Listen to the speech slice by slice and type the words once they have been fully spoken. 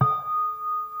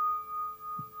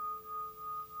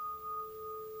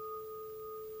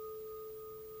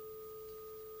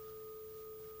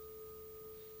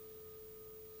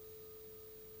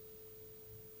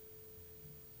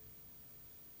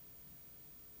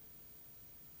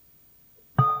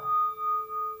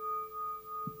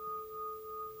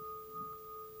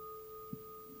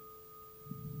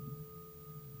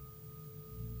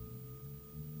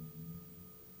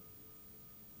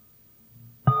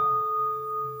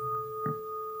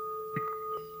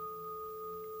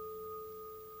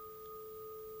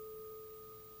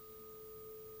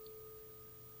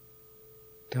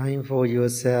Time for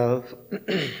yourself.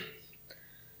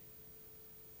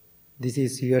 This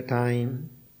is your time,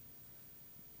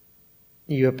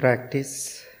 your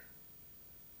practice.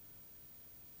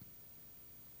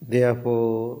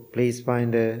 Therefore, please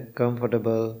find a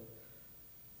comfortable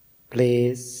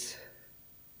place.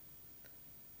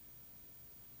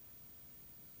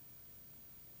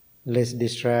 Less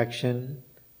distraction.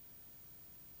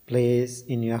 Place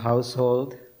in your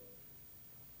household.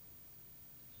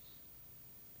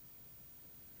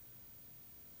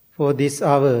 For this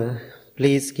hour,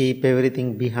 please keep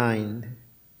everything behind.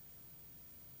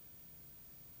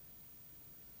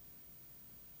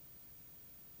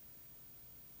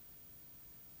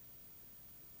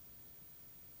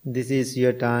 This is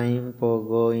your time for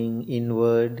going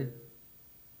inward.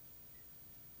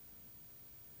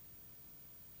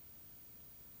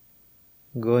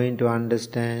 Going to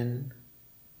understand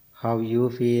how you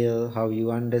feel, how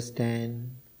you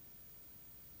understand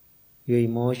your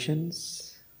emotions.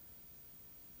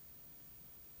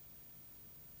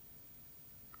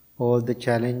 All the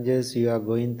challenges you are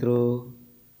going through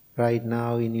right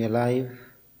now in your life,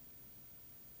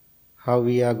 how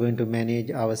we are going to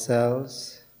manage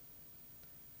ourselves,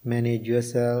 manage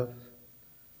yourself.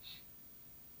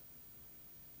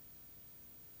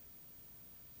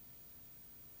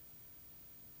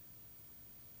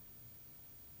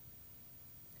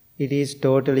 It is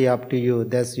totally up to you,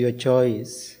 that's your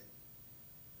choice.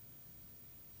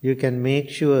 You can make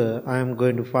sure I am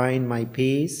going to find my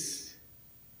peace,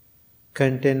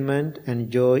 contentment and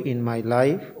joy in my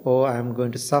life, or I am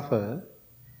going to suffer.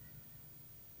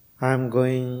 I am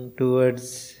going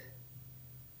towards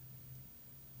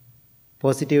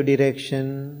positive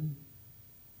direction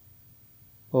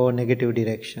or negative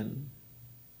direction.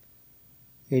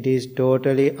 It is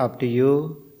totally up to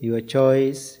you, your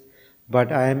choice, but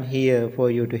I am here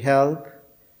for you to help,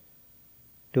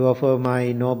 to offer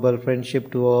my noble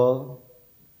friendship to all.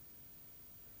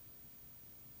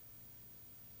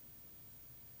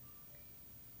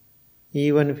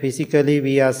 Even physically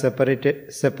we are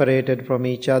separated from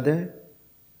each other.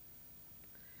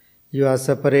 You are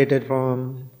separated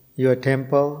from your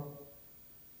temple.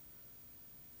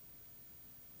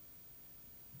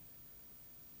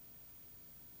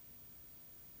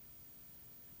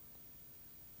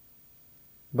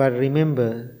 But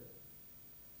remember,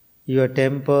 your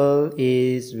temple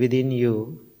is within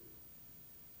you.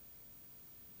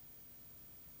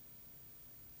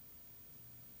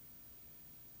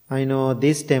 I know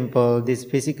this temple, this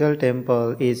physical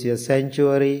temple, is your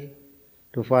sanctuary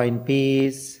to find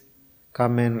peace,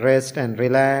 come and rest and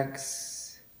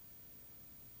relax,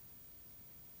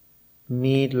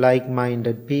 meet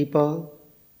like-minded people.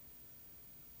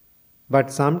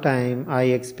 But sometimes I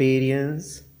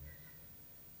experience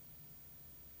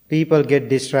people get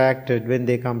distracted when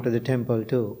they come to the temple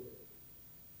too.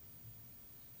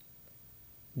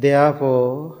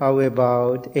 Therefore, how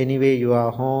about anyway you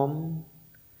are home,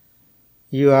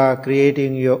 you are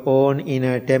creating your own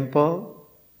inner temple.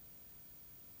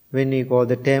 When we call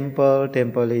the temple,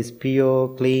 temple is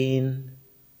pure, clean,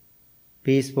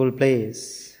 peaceful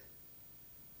place.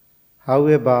 How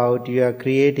about you are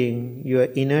creating your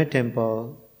inner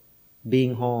temple,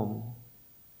 being home?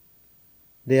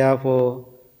 Therefore,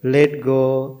 let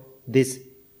go this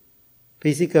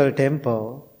physical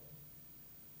temple,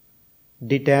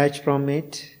 detach from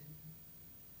it,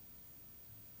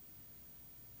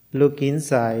 look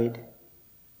inside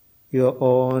your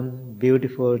own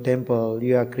beautiful temple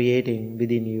you are creating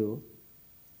within you.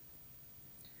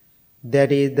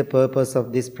 That is the purpose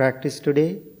of this practice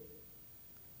today.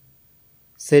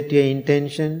 Set your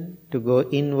intention to go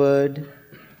inward.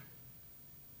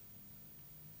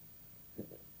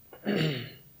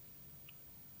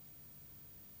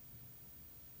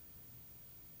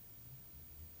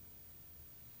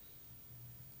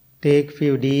 Take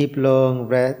few deep, long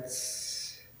breaths.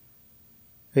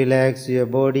 Relax your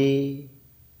body.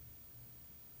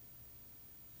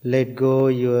 Let go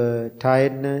your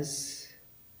tiredness,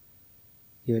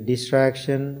 your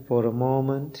distraction for a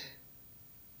moment.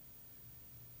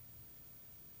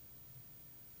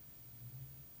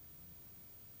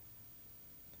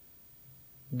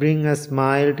 Bring a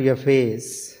smile to your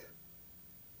face.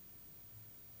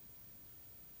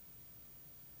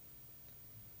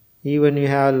 Even you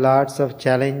have lots of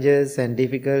challenges and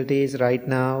difficulties right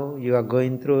now you are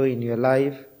going through in your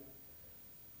life,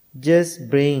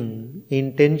 just bring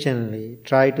intentionally,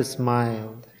 try to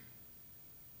smile.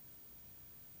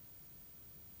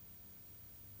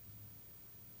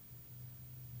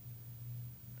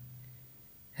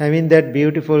 Having that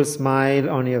beautiful smile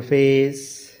on your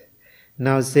face,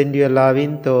 now send your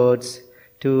loving thoughts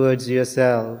towards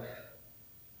yourself.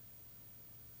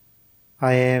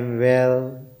 I am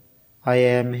well, I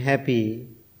am happy,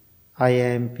 I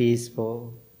am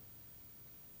peaceful.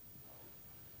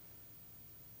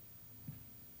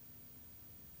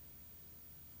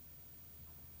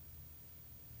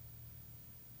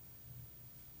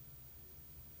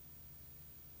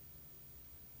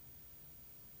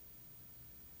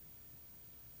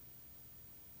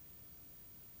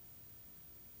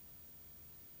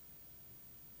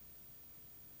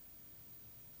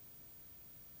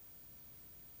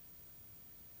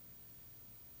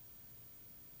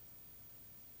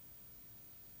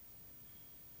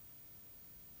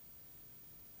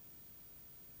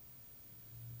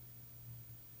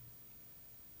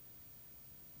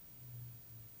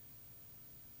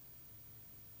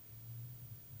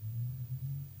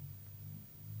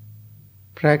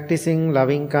 Practicing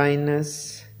loving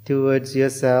kindness towards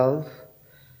yourself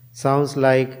sounds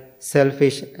like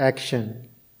selfish action.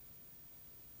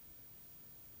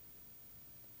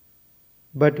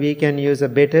 But we can use a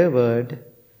better word.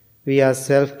 We are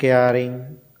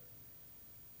self-caring,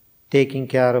 taking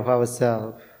care of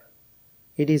ourselves.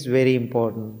 It is very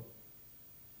important.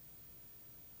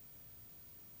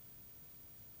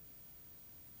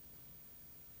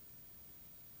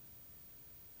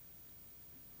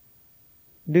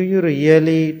 Do you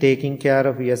really taking care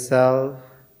of yourself,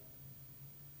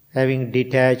 having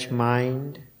detached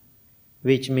mind,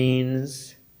 which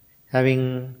means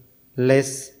having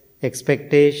less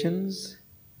expectations,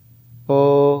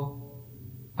 or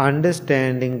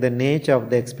understanding the nature of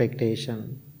the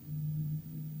expectation?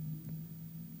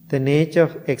 The nature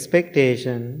of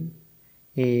expectation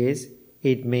is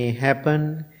it may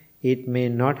happen, it may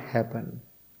not happen.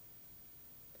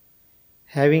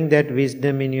 Having that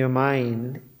wisdom in your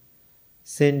mind,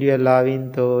 send your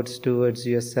loving thoughts towards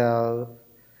yourself.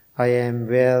 I am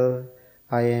well,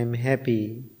 I am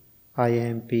happy, I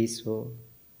am peaceful.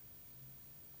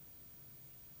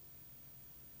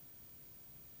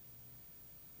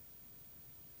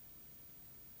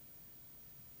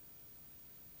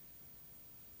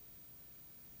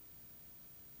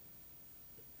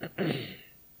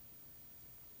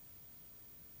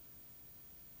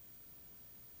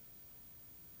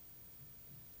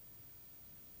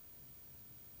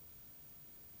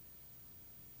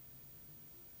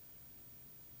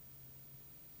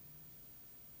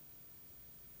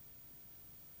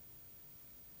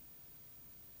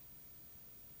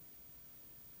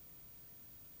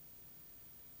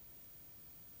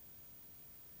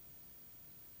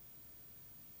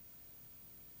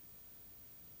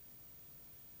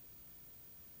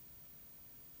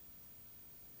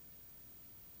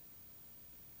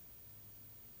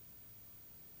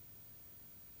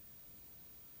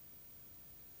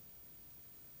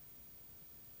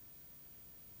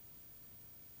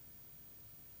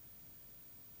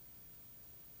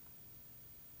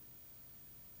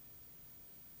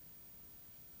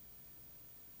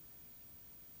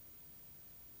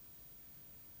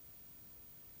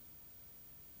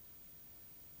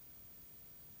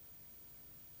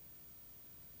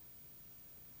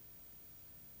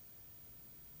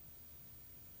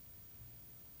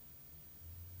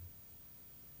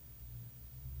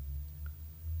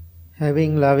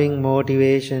 Having loving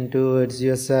motivation towards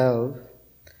yourself,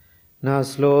 now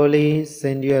slowly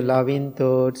send your loving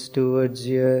thoughts towards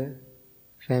your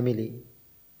family.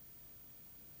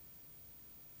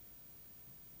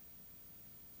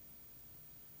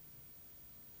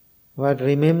 But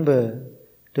remember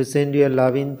to send your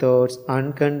loving thoughts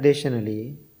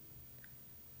unconditionally,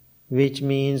 which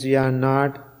means you are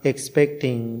not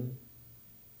expecting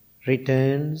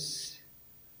returns,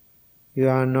 you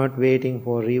are not waiting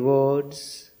for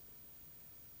rewards.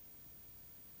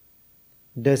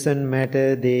 Doesn't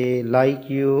matter they like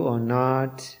you or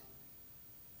not,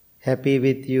 happy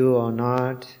with you or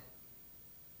not,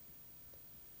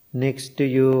 next to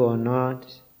you or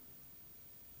not.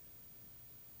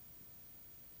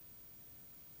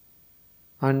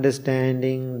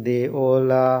 Understanding they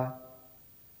all are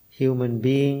human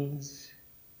beings.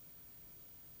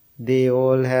 They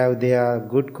all have their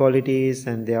good qualities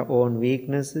and their own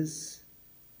weaknesses.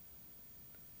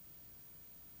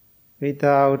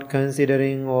 Without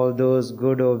considering all those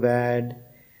good or bad,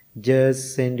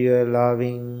 just send your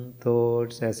loving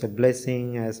thoughts as a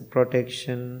blessing, as a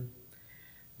protection,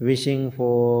 wishing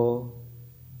for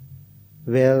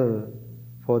well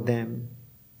for them.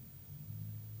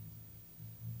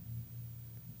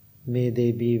 May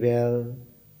they be well,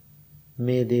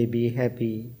 may they be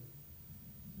happy,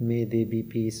 may they be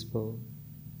peaceful.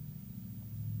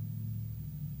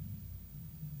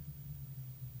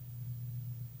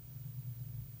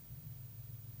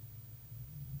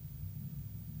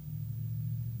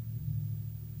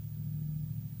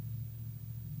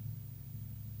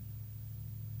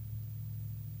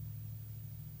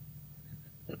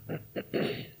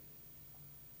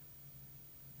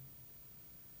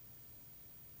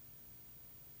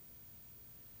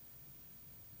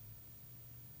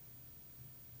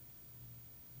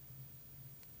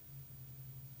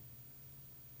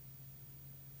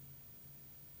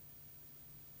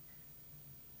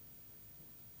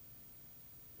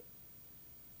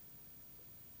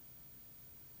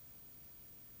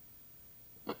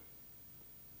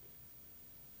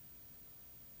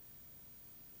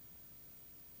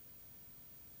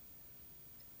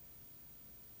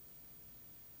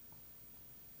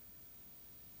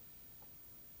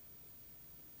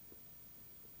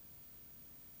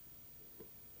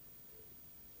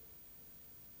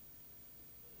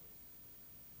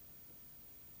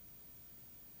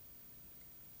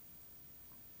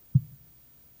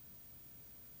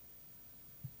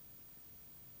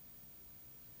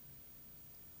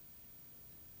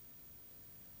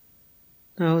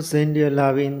 Now send your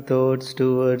loving thoughts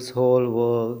towards whole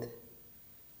world.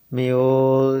 May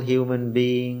all human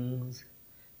beings,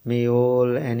 may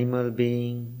all animal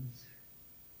beings,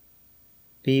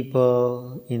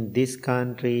 people in this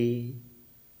country,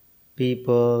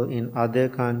 people in other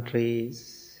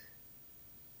countries,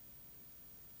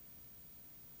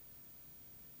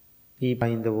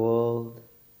 people in the world,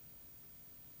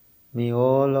 may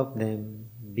all of them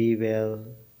be well,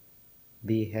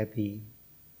 be happy,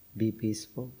 be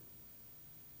peaceful.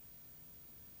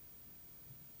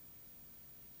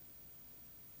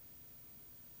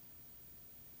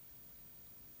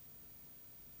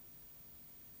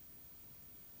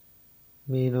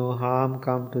 May no harm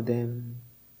come to them,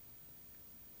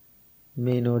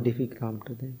 may no defeat come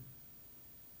to them.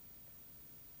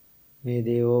 May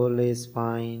they always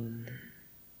find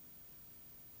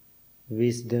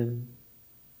wisdom,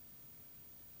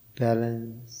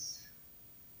 balance,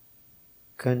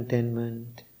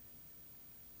 contentment,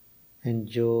 and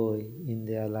joy in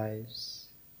their lives.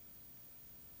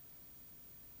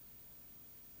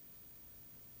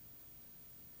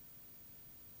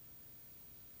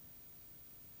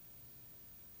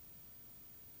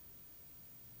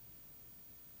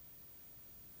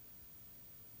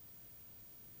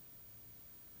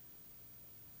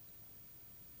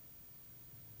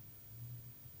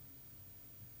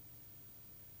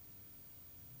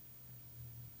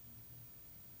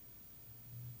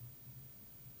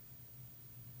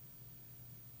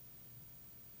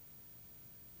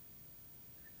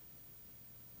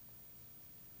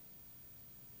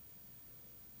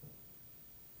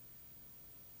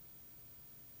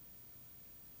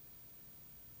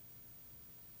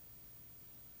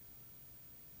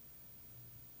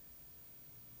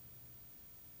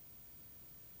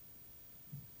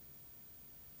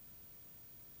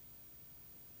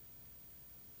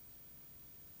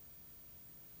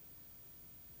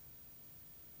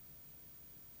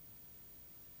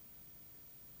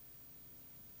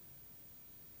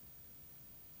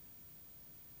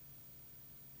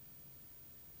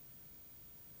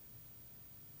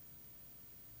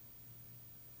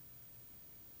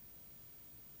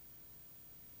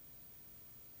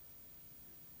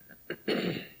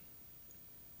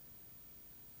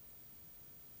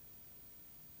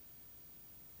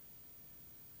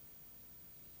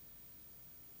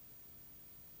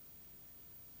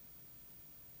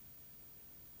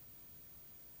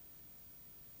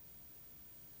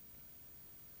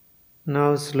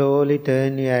 Now slowly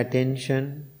turn your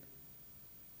attention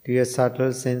to your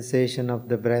subtle sensation of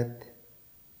the breath.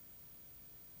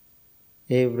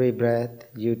 Every breath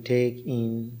you take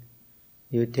in,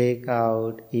 you take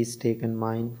out is taken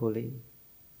mindfully.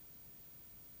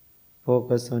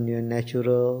 Focus on your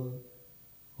natural,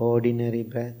 ordinary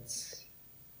breaths.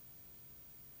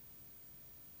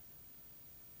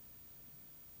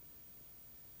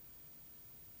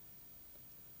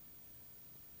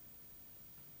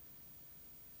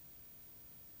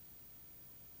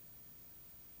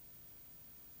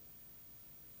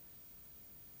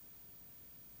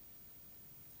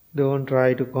 Don't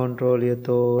try to control your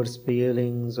thoughts,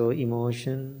 feelings, or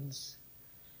emotions.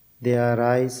 They are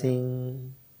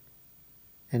rising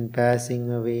and passing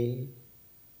away.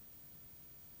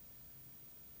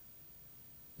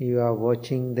 You are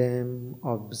watching them,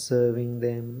 observing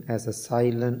them as a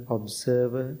silent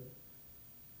observer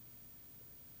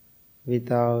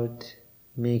without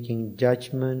making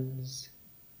judgments,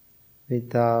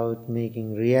 without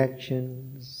making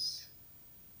reactions,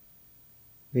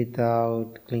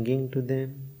 without clinging to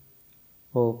them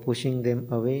or pushing them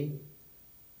away.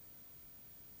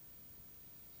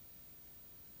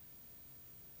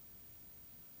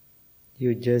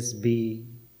 You just be.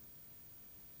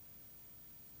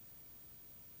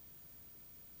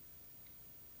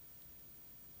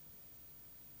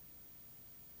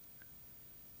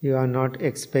 You are not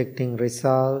expecting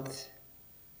results,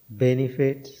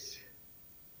 benefits,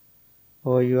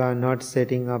 or you are not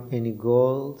setting up any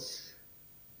goals.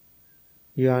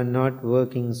 You are not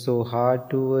working so hard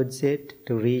towards it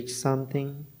to reach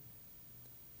something.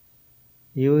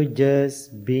 You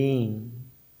just being,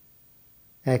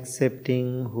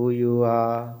 accepting who you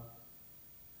are,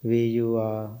 where you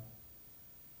are.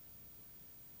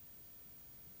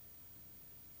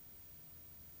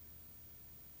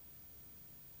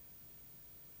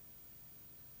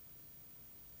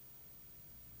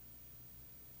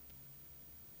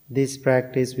 This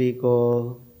practice we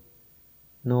call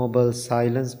noble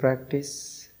silence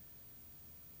practice.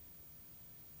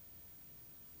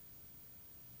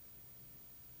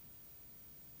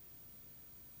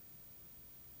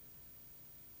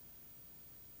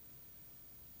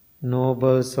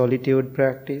 Noble solitude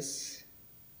practice.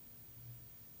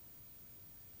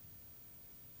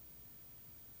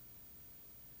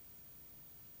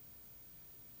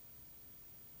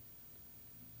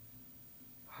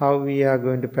 How we are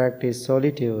going to practice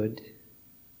solitude?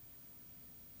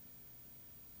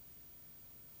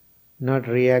 Not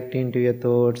reacting to your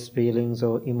thoughts, feelings,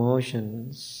 or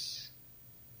emotions,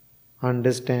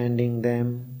 understanding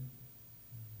them,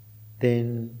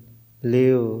 then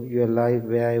live your life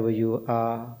wherever you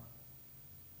are.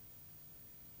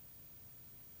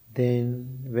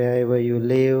 Then wherever you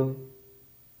live,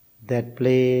 that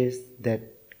place, that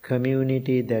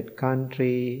community, that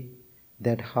country,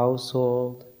 that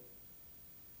household,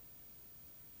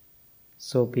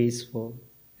 so peaceful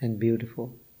and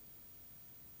beautiful.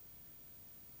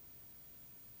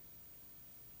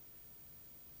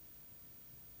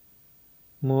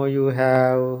 More you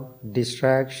have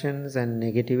distractions and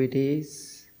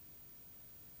negativities,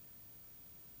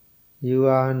 you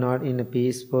are not in a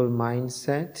peaceful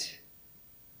mindset,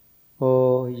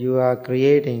 or you are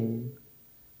creating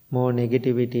more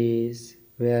negativities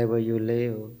wherever you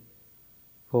live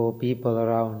for people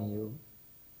around you.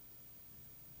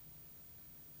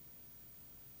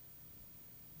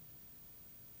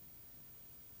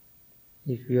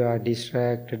 If you are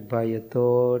distracted by a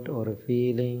thought or a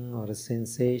feeling or a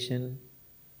sensation,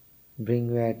 bring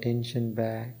your attention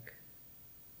back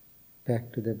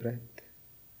to the breath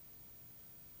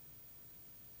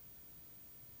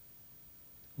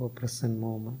or present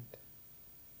moment.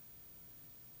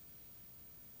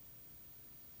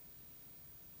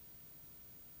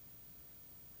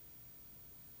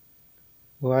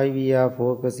 Why we are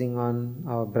focusing on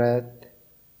our breath?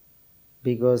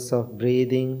 Because of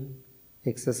breathing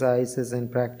exercises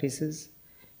and practices,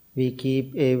 we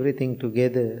keep everything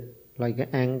together like an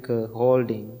anchor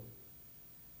holding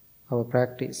our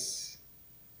practice,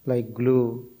 like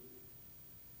glue.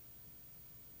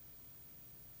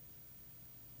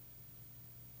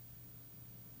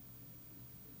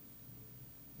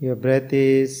 Your breath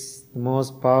is the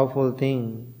most powerful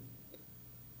thing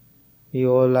we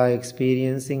all are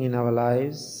experiencing in our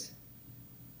lives.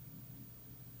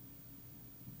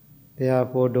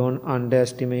 Therefore, don't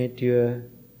underestimate your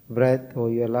breath or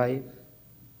your life.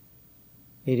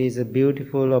 It is a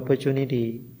beautiful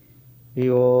opportunity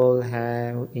we all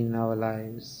have in our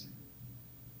lives.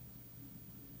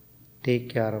 Take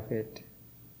care of it.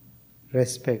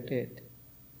 Respect it.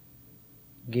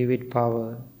 Give it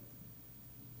power.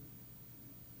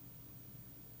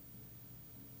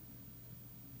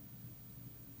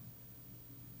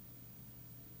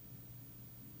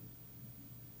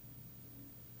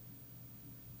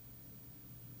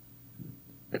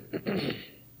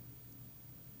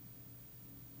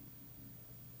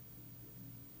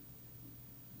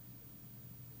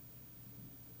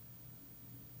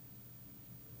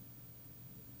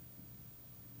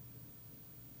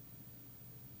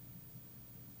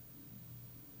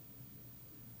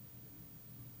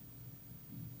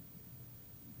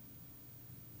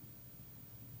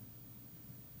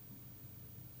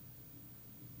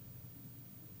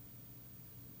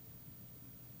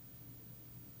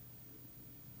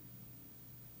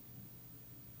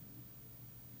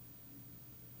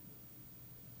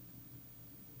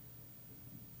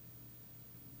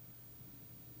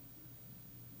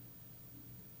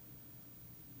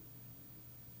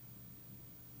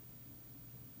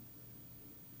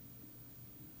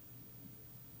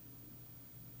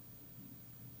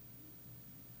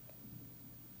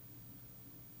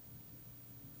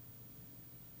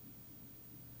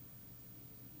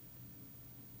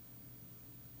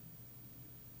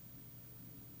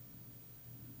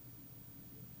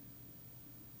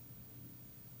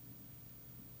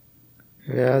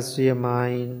 Where's your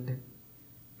mind?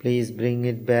 Please bring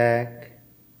it back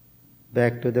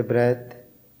to the breath.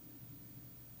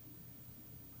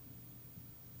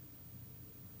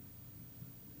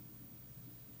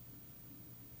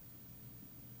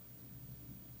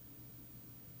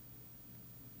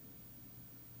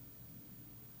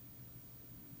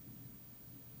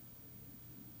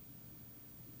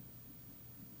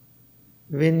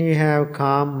 When you have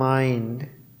calm mind,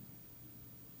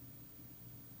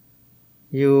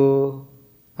 you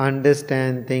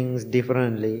understand things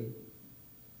differently.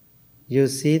 You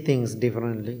see things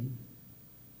differently.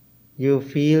 You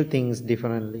feel things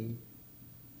differently.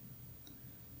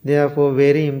 Therefore,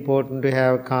 very important to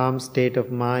have calm state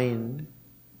of mind.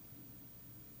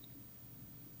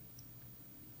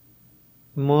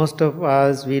 Most of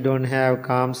us, we don't have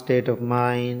calm state of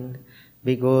mind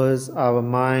because our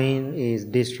mind is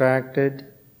distracted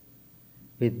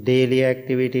with daily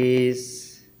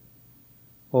activities,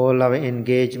 all our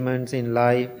engagements in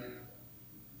life.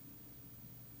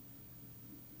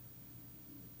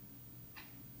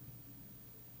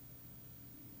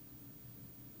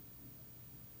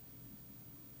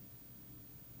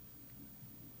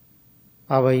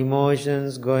 Our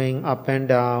emotions going up and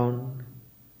down.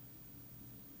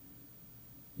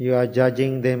 You are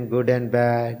judging them good and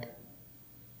bad.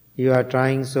 You are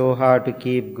trying so hard to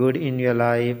keep good in your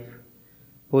life,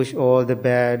 push all the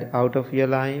bad out of your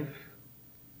life.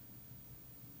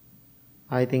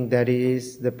 I think that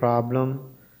is the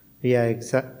problem. We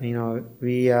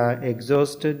are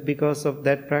exhausted because of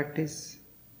that practice.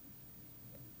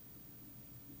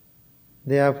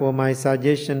 Therefore, my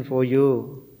suggestion for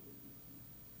you,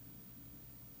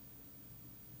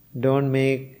 don't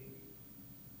make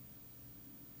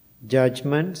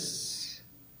judgments,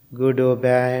 good or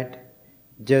bad,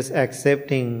 just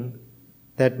accepting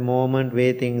that moment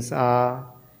where things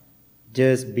are,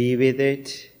 just be with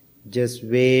it, just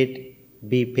wait,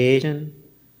 be patient,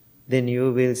 then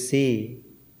you will see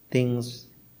things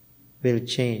will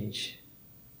change.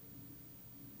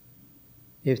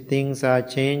 If things are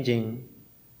changing,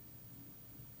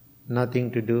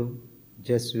 nothing to do,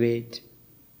 just wait.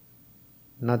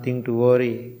 Nothing to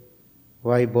worry,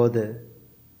 why bother?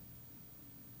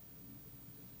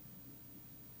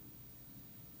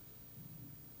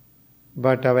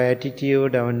 But our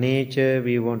attitude, our nature,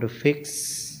 we want to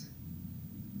fix.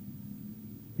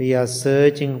 We are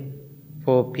searching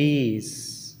for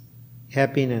peace,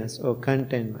 happiness or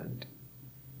contentment.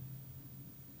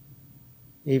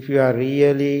 If you are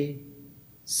really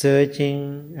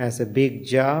searching as a big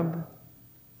job,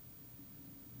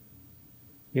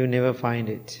 you never find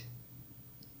it.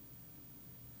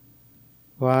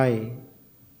 Why?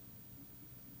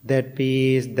 That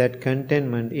peace, that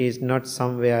contentment is not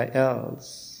somewhere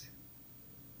else.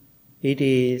 It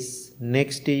is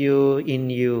next to you, in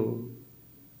you,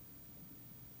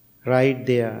 right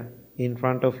there in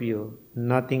front of you,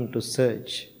 nothing to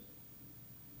search.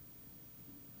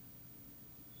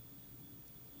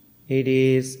 It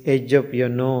is edge of your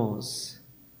nose,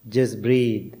 just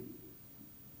breathe.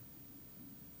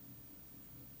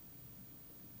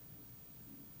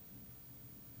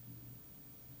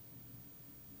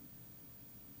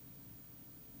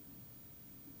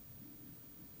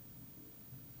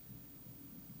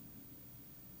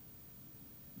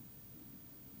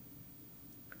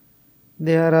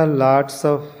 There are lots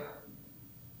of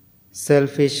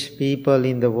selfish people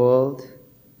in the world.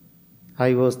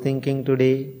 I was thinking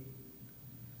today,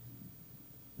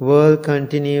 world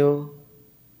continue,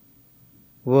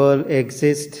 world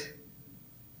exist,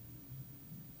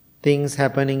 things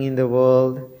happening in the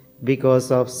world because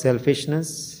of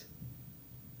selfishness.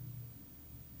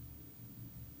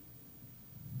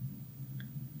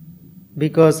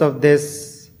 Because of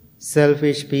this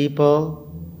selfish people,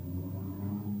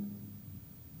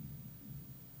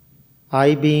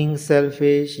 I being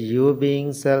selfish, you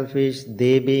being selfish,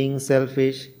 they being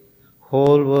selfish,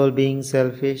 whole world being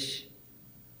selfish.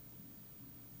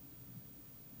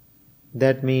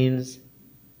 That means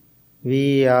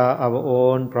we are our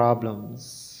own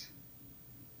problems.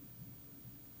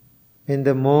 In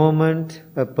the moment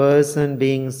a person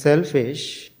being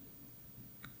selfish,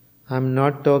 I'm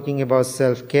not talking about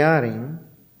self-caring,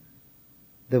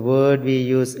 the word we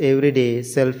use every day,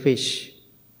 selfish,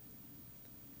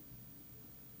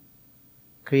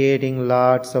 creating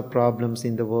lots of problems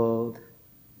in the world.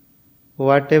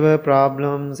 Whatever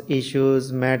problems,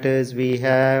 issues, matters we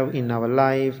have in our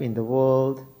life, in the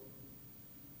world,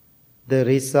 the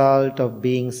result of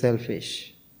being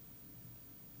selfish.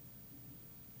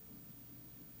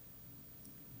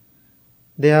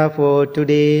 Therefore,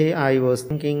 today I was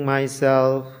thinking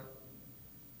myself,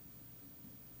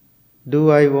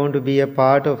 do I want to be a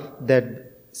part of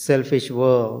that selfish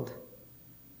world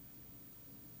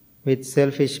with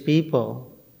selfish people?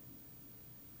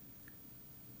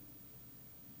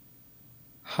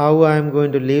 How I am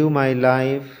going to live my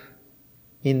life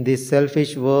in this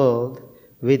selfish world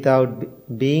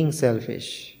without being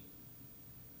selfish?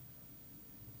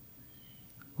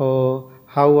 Or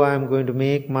how I am going to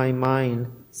make my mind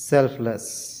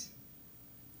selfless.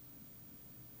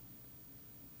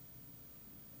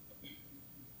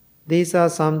 These are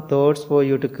some thoughts for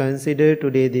you to consider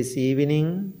today, this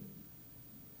evening.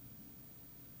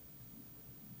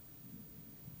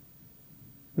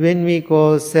 When we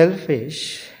call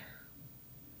selfish,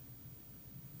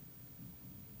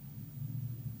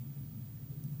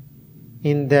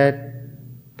 in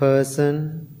that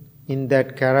person, in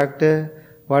that character,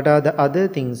 what are the other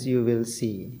things you will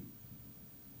see?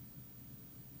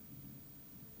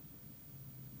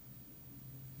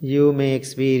 You may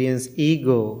experience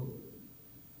ego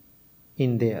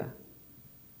in there.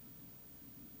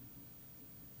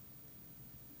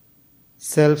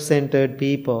 Self-centered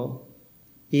people,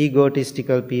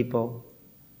 egotistical people.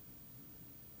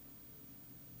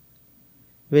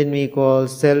 When we call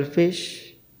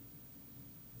selfish,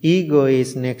 ego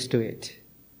is next to it.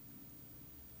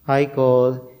 I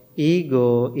call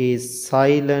ego is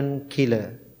silent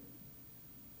killer.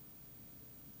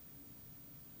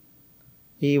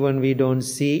 Even we don't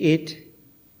see it,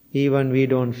 even we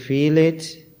don't feel it,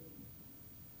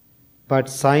 but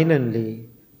silently,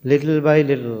 little by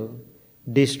little,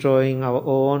 destroying our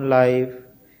own life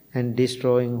and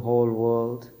destroying whole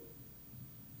world.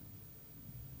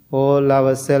 All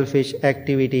our selfish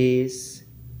activities,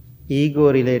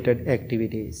 ego-related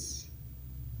activities.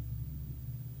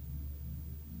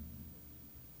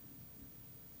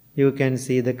 You can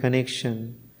see the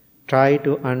connection. Try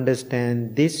to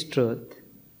understand this truth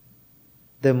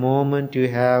the moment you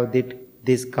have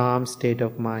this calm state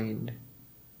of mind.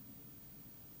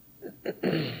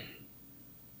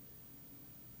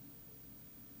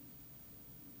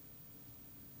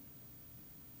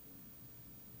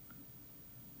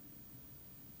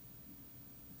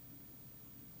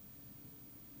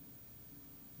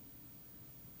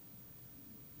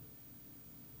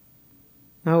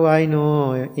 Now I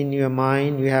know in your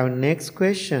mind you have next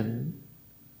question.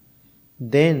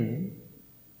 Then,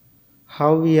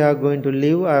 how we are going to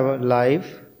live our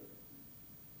life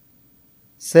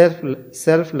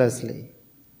selflessly?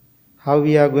 How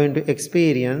we are going to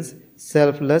experience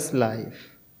selfless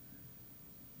life?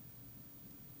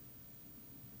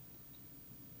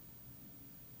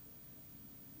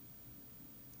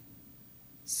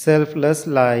 Selfless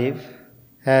life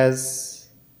has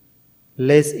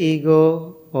less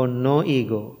ego or no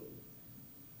ego.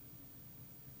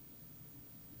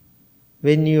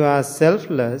 When you are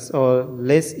selfless or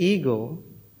less ego,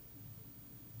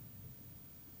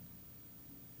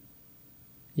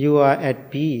 you are at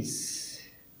peace,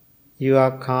 you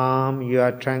are calm, you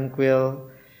are tranquil,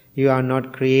 you are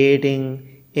not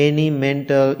creating any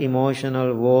mental,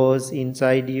 emotional wars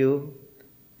inside you,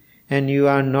 and you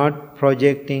are not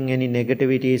projecting any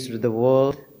negativities to the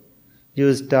world.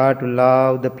 You start to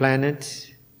love the planet,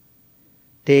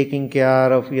 taking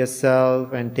care of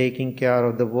yourself and taking care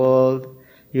of the world.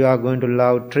 You are going to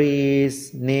love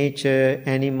trees, nature,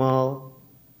 animal.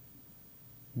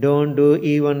 Don't do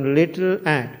even little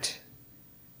act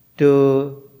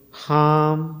to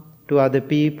harm to other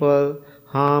people,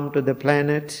 harm to the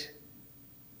planet.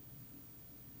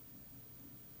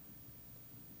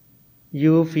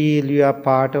 You feel you are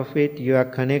part of it, you are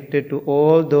connected to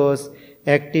all those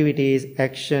activities,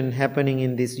 action happening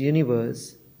in this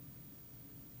universe.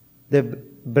 The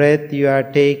breath you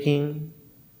are taking,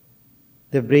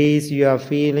 the breeze you are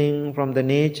feeling from the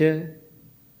nature,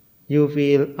 you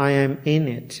feel, I am in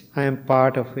it, I am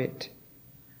part of it.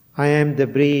 I am the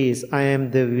breeze, I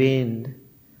am the wind,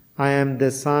 I am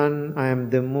the sun, I am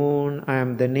the moon, I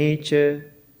am the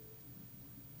nature.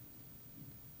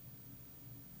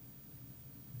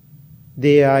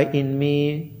 They are in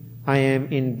me, I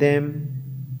am in them.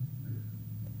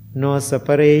 No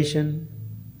separation,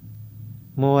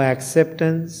 more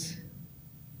acceptance.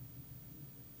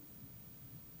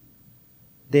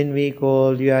 Then we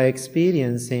call you are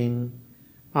experiencing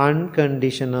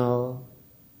unconditional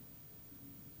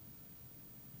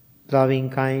loving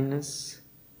kindness,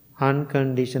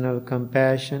 unconditional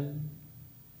compassion.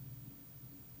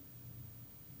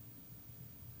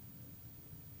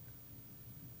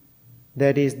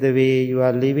 That is the way you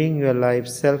are living your life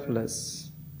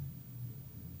selfless.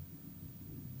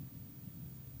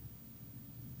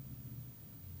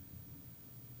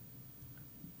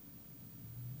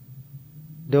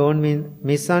 Don't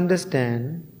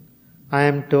misunderstand. I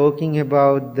am talking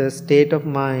about the state of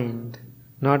mind,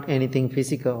 not anything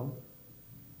physical.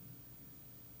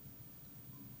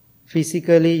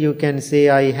 Physically, you can say,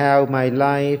 I have my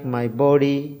life, my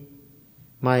body,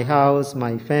 my house,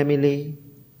 my family,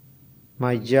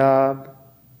 my job,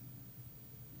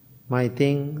 my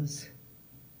things.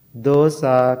 Those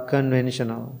are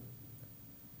conventional.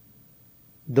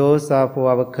 Those are for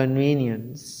our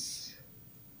convenience.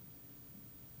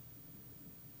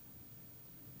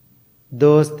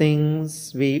 Those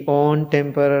things we own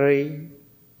temporarily,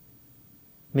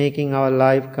 making our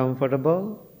life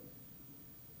comfortable.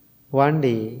 One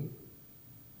day,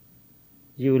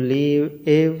 you leave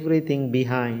everything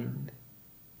behind.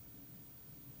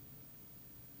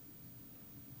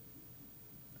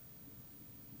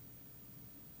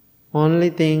 Only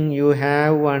thing you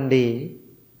have one day,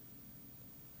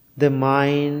 the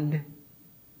mind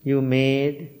you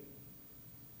made,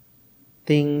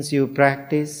 things you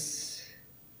practice,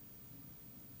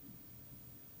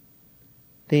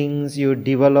 things you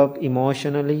develop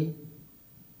emotionally,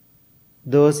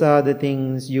 those are the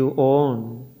things you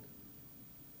own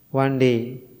one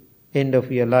day, end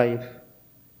of your life.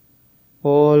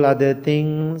 All other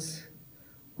things,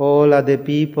 all other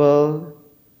people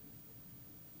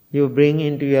you bring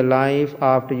into your life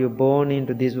after you're born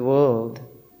into this world,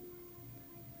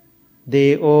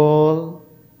 they all,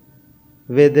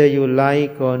 whether you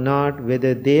like or not,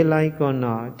 whether they like or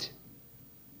not,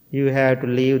 you have to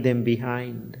leave them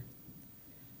behind.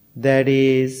 That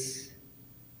is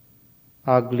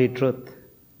ugly truth.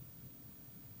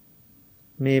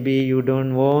 Maybe you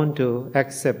don't want to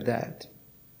accept that.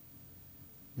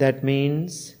 That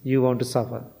means you want to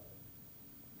suffer.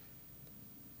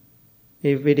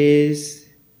 If it is,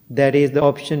 that is the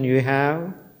option you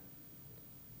have,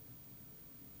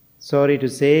 sorry to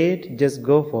say it, just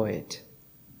go for it.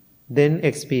 Then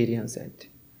experience it.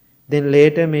 Then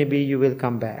later maybe you will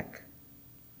come back.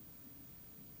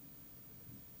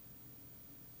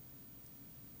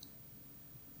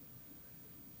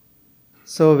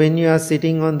 So when you are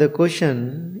sitting on the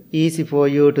cushion, easy for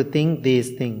you to think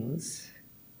these things.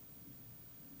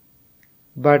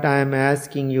 But I am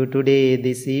asking you today,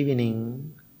 this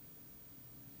evening,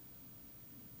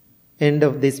 end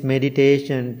of this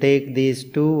meditation, take these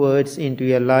 2 words into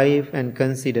your life and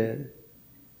consider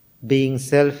being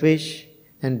selfish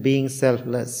and being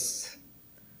selfless,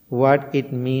 what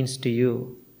it means to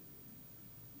you.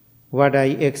 What I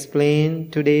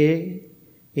explained today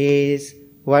is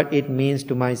what it means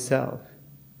to myself.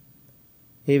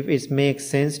 If it makes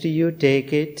sense to you,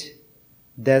 take it.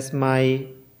 That's my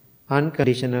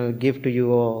unconditional gift to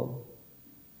you all.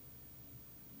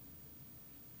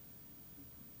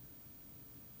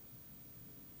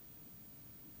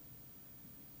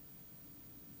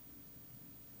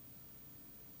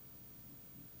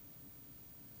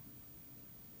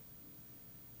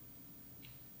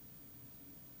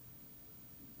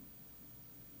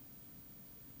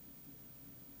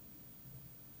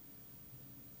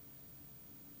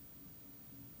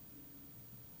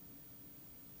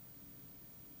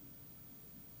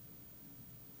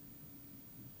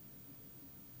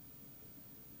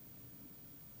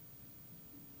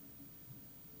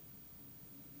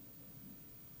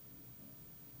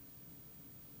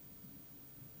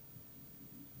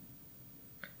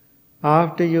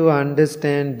 After you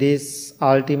understand this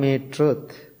ultimate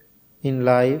truth in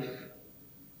life,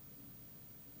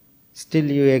 still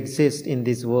you exist in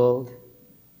this world,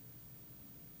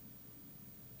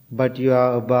 but you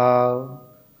are above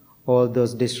all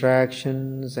those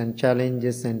distractions and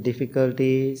challenges and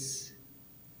difficulties.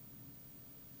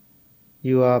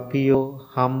 You are pure,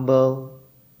 humble,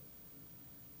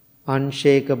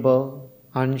 unshakable,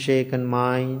 unshaken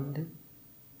mind.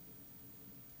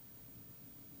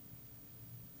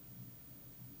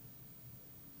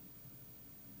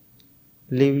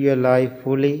 Live your life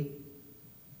fully.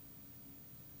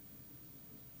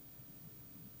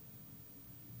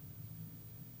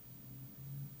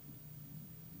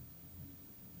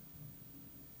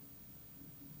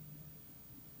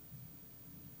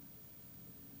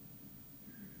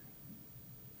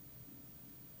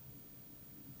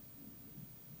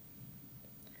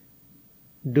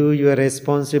 Do your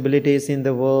responsibilities in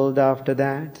the world after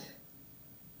that.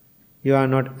 You are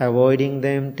not avoiding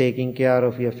them, taking care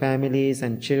of your families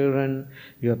and children,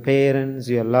 your parents,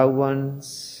 your loved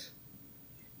ones.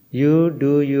 You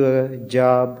do your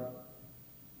job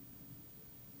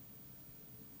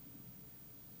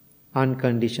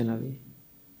unconditionally.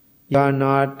 You are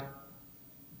not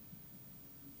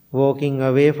walking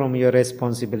away from your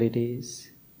responsibilities.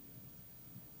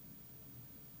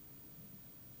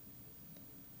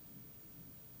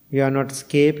 You are not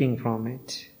escaping from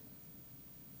it.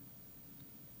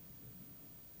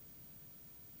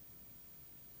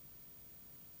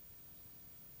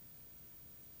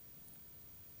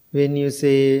 When you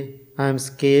say, I am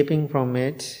escaping from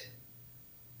it,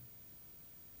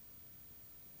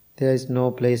 there is no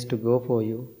place to go for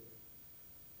you.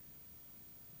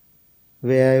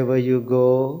 Wherever you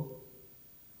go,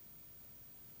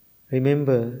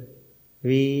 Remember,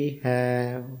 we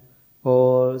have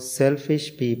all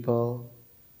selfish people,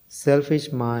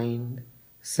 selfish mind,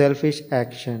 selfish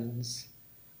actions,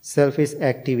 selfish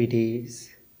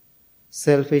activities,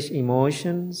 selfish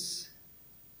emotions,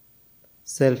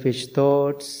 selfish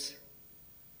thoughts.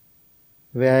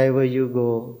 Wherever you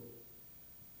go,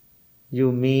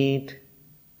 you meet,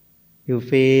 you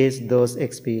face those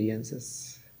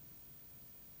experiences.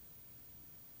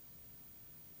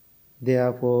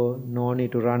 Therefore, no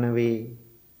need to run away,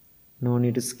 no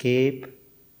need to escape.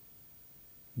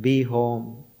 Be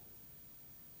home,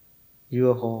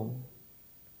 your home,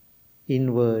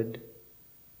 inward.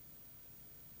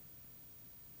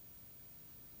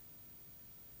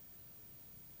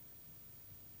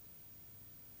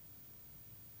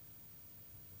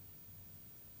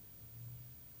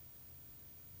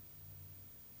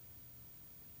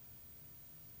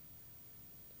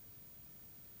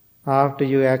 After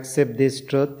you accept this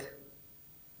truth,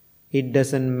 it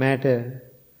doesn't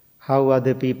matter how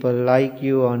other people like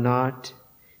you or not,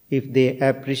 if they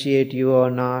appreciate you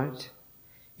or not,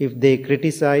 if they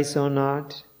criticize or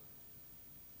not,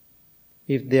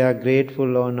 if they are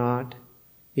grateful or not,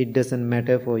 it doesn't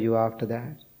matter for you after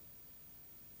that.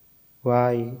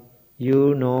 Why?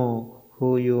 You know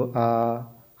who you are,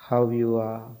 how you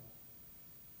are.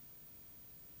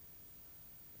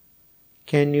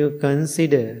 Can you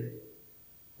consider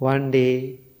one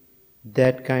day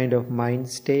that kind of mind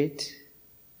state,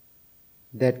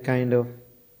 that kind of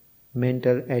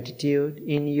mental attitude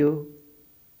in you?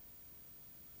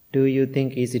 Do you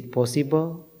think is it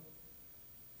possible?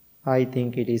 I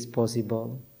think it is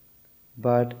possible,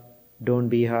 but don't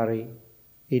be hurry.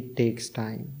 It takes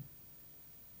time.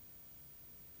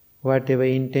 Whatever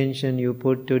intention you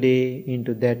put today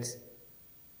into that,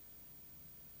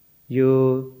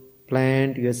 you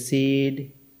plant your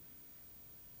seed,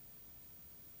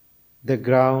 the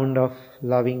ground of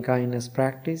loving kindness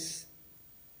practice.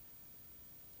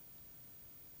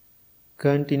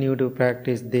 Continue to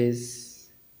practice this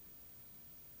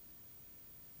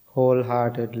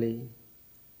wholeheartedly.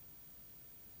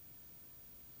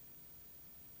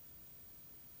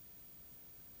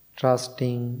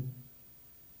 Trusting,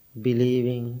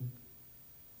 believing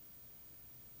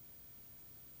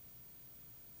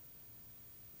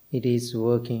it is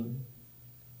working.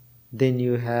 Then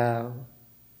you have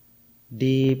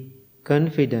deep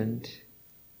confidence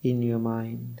in your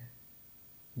mind.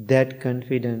 That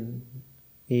confidence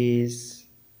is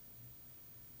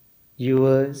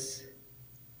yours.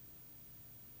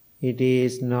 It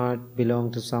is not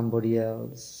belong to somebody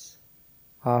else.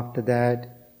 After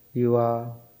that, you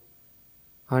are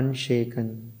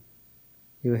unshaken.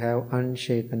 You have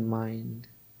unshaken mind.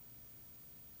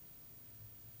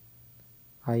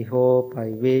 I hope, I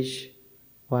wish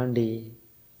one day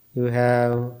you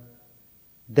have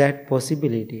that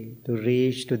possibility to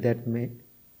reach to that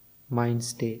mind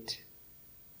state.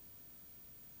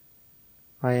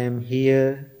 I am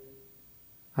here,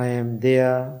 I am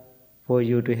there for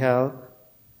you to help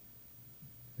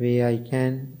where I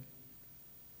can.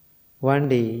 One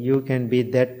day you can be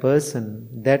that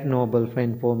person, that noble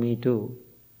friend for me too.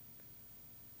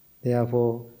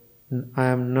 Therefore, I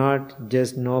am not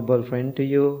just noble friend to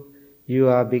you, you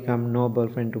are become noble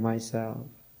friend to myself.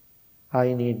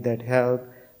 I need that help,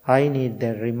 I need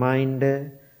that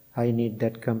reminder, I need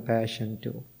that compassion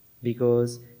too.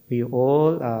 Because we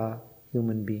all are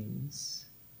human beings,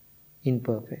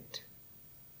 imperfect.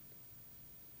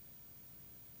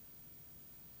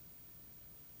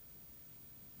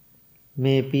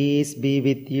 May peace be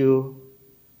with you,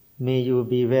 may you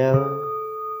be well,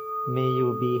 may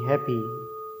you be happy,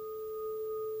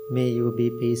 may you be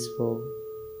peaceful.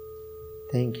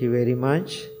 Thank you very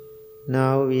much.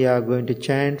 Now we are going to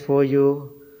chant for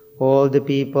you, all the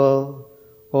people,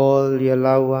 all your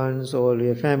loved ones, all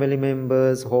your family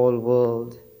members, whole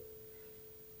world.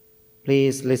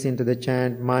 Please listen to the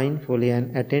chant mindfully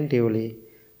and attentively.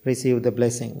 Receive the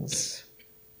blessings.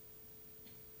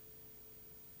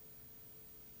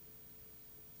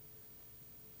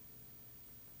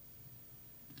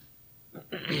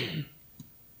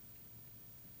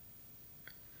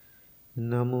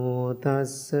 Namo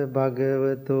tassa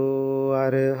bhagavato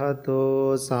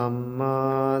arahato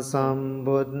samma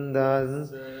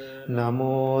sambuddhassa.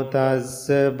 Namo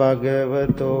tassa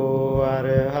bhagavato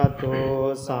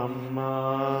arahato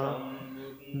samma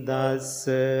දස්ස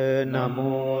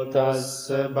නමෝ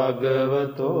තස්ස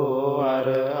භගවතෝ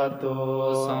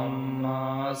අරහතෝ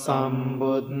සම්මා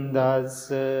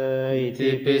සම්බුද්දස්ස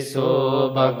ඉතිපිසෝ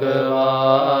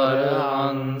භගවා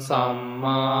අරහං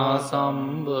සම්මා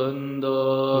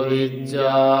සම්බුද්ධෝ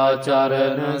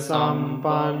විජ්ජාචරණ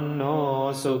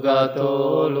සම්පන්නෝ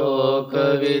සුගතෝ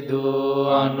ලෝකවිදු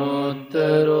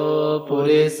අනුත්තරෝ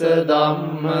පුරිස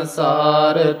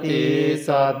ධම්මසාරති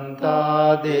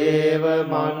සත්තා දේව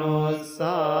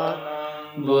මනුස්සා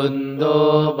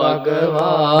බුද්ධෝ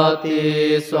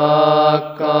භගවාති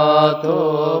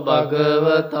ස්වාක්ඛාතෝ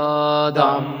භගවතා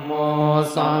ධම්මෝ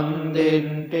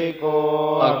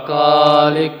සම්දින්ටිකෝ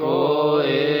අකාලිකෝ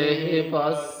ඒහි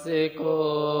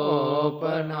පස්සිකෝ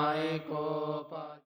පනයිකෝ